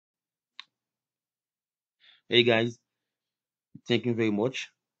Hey guys, thank you very much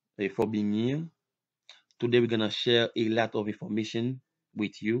for being here. Today we're gonna share a lot of information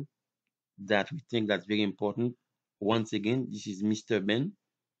with you that we think that's very important. Once again, this is Mr. Ben,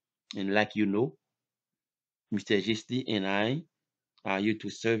 and like you know, Mr. Gesty and I are here to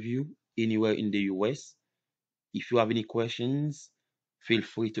serve you anywhere in the US. If you have any questions, feel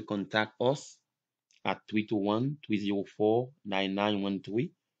free to contact us at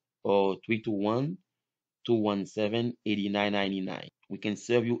 321-304-9913 or 321-217-8999. We can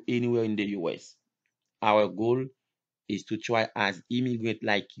serve you anywhere in the US. Our goal is to try as immigrant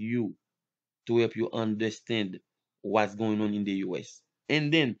like you to help you understand what's going on in the US.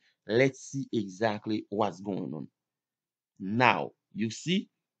 And then let's see exactly what's going on. Now, you see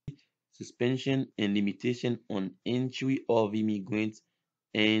suspension and limitation on entry of immigrants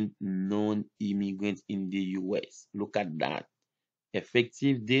and non-immigrants in the US. Look at that.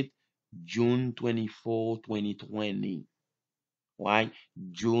 Effective date June 24, 2020. Why?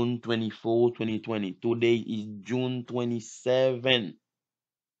 June 24, 2020. Today is June 27.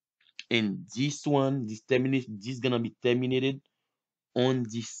 And this gonna be terminated on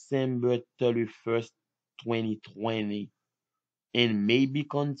December 31st, 2020, and may be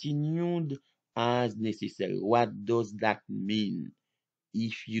continued as necessary. What does that mean?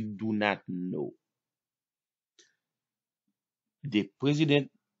 If you do not know, the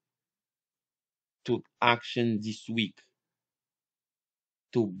president took action this week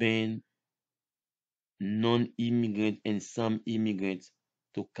to ban non-immigrant and some immigrants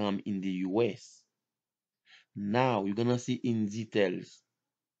to come in the US. Now you're gonna see in details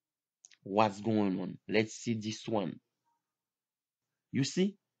what's going on. Let's see this one. You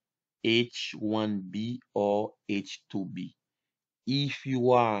see H1B or H2B. If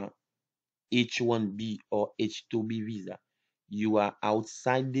you are H1B or H2B visa, you are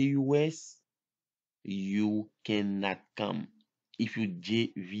outside the US, you cannot come. If you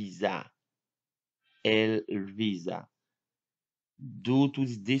J visa, L visa, due to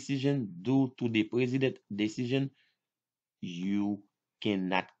the president decision, you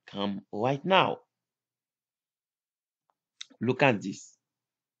cannot come right now. Look at this.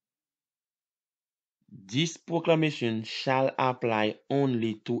 This proclamation shall apply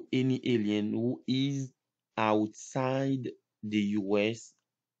only to any alien who is outside the US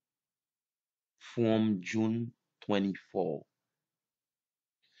from June 24.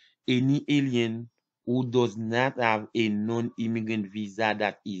 Any alien who does not have a non-immigrant visa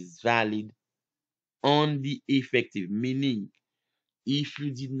that is valid on the effective, meaning if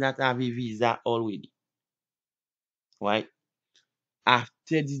you did not have a visa already, right?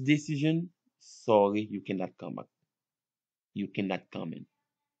 After this decision, sorry, you cannot come back. You cannot come in.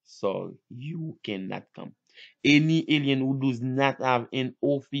 Sorry, you cannot come. Any alien who does not have an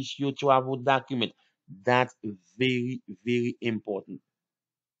official travel document, that's very, very important.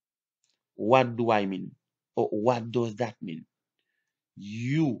 What do I mean? Or what does that mean?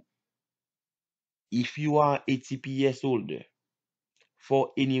 You, if you are a TPS holder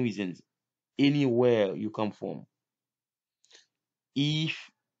for any reasons, anywhere you come from, if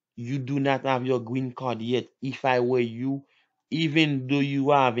you do not have your green card yet, if I were you, even though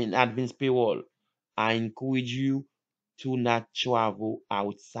you have an advance payroll, I encourage you to not travel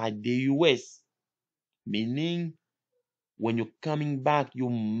outside the US. Meaning, when you're coming back, you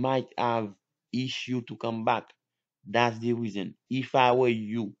might have issue to come back. That's the reason. If I were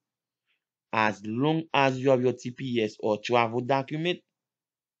you, as long as you have your TPS or travel document,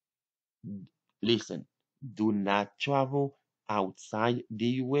 listen, do not travel outside the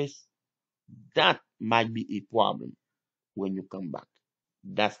US. That might be a problem when you come back.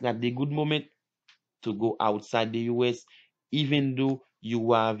 That's not the good moment to go outside the US, even though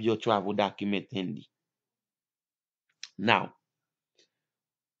you have your travel document handy. Now,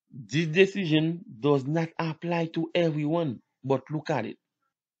 this decision does not apply to everyone, but look at it.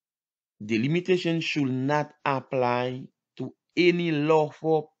 The limitation should not apply to any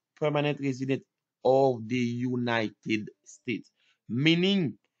lawful permanent resident of the United States.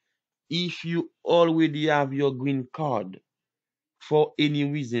 Meaning, if you already have your green card, for any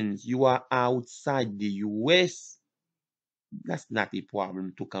reasons you are outside the US, that's not a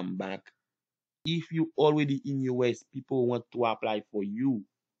problem to come back. If you already in US, people want to apply for you,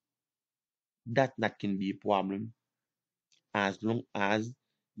 that not can be a problem as long as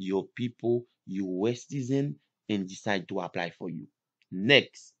your people US citizen and decide to apply for you.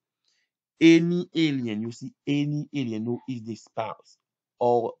 Next, any alien, you see any alien who is the spouse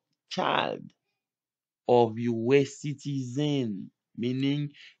or child of US citizen,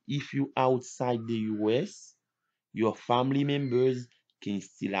 meaning if you outside the US, your family members can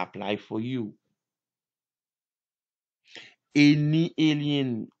still apply for you. Any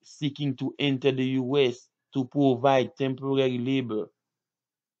alien seeking to enter the US to provide temporary labor,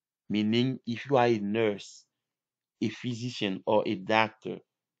 meaning if you are a nurse, a physician, or a doctor,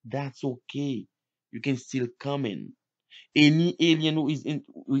 that's okay. You can still come in. Any alien who is in,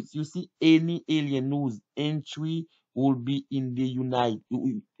 you see, any alien whose entry will be in the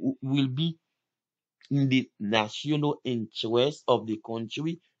will be in the national interest of the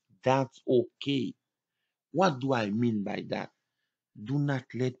country, that's okay. What do I mean by that? Do not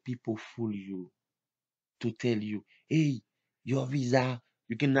let people fool you to tell you, hey, your visa,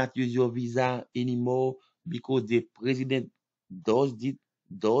 you cannot use your visa anymore because the president does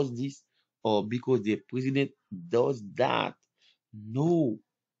this, or because the president does that. No,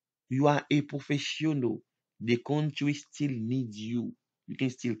 you are a professional. The country still needs you. You can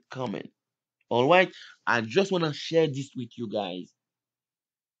still come in. All right. I just want to share this with you guys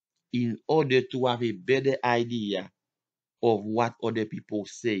in order to have a better idea of what other people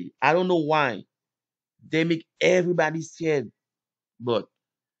say. I don't know why they make everybody scared, but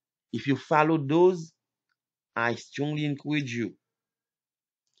if you follow those, I strongly encourage you,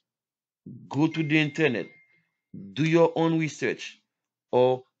 go to the internet, do your own research,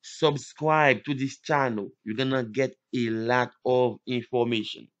 or subscribe to this channel. You're gonna get a lot of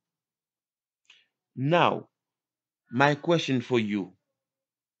information. Now, my question for you,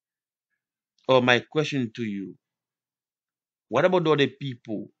 or my question to you, what about other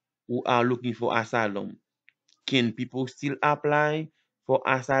people who are looking for asylum? Can people still apply for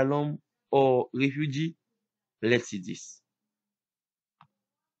asylum or refugee? Let's see this.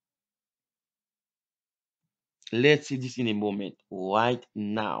 Let's see this in a moment, right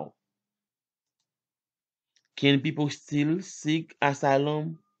now. Can people still seek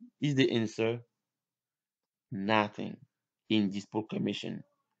asylum? Is the answer nothing in this proclamation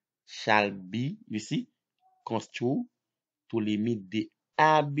shall be, you see, construed to limit the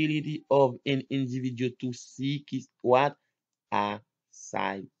ability of an individual to seek his what?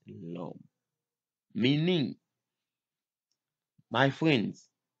 Asylum. Meaning, my friends,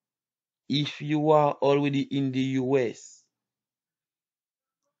 if you are already in the US,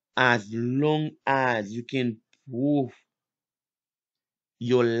 as long as you can prove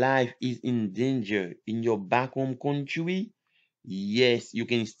your life is in danger in your back home country, yes, you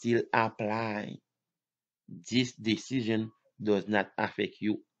can still apply. This decision does not affect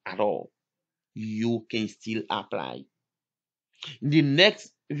you at all. You can still apply. In the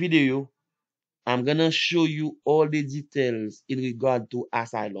next video, I'm gonna show you all the details in regard to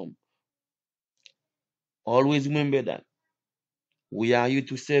asylum. Always remember that we are here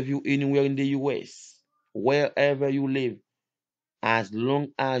to serve you anywhere in the US, wherever you live. As long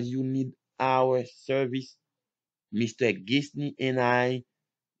as you need our service, Mr. Gesnyh and I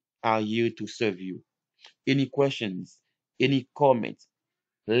are here to serve you. Any questions, any comments,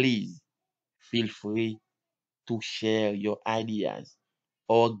 please feel free to share your ideas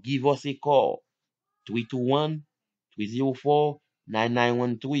or give us a call 321 304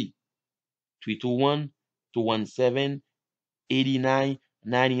 9913, 321 217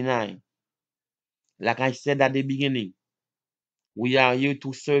 8999. Like I said at the beginning, we are here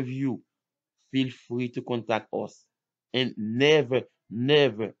to serve you. Feel free to contact us. And never,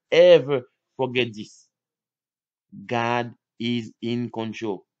 never, ever forget this: God is in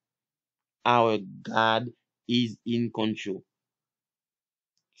control. Our God is in control.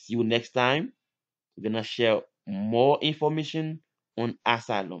 See you next time. We're going to share more information on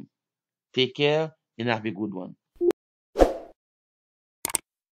asylum. Take care and have a good one.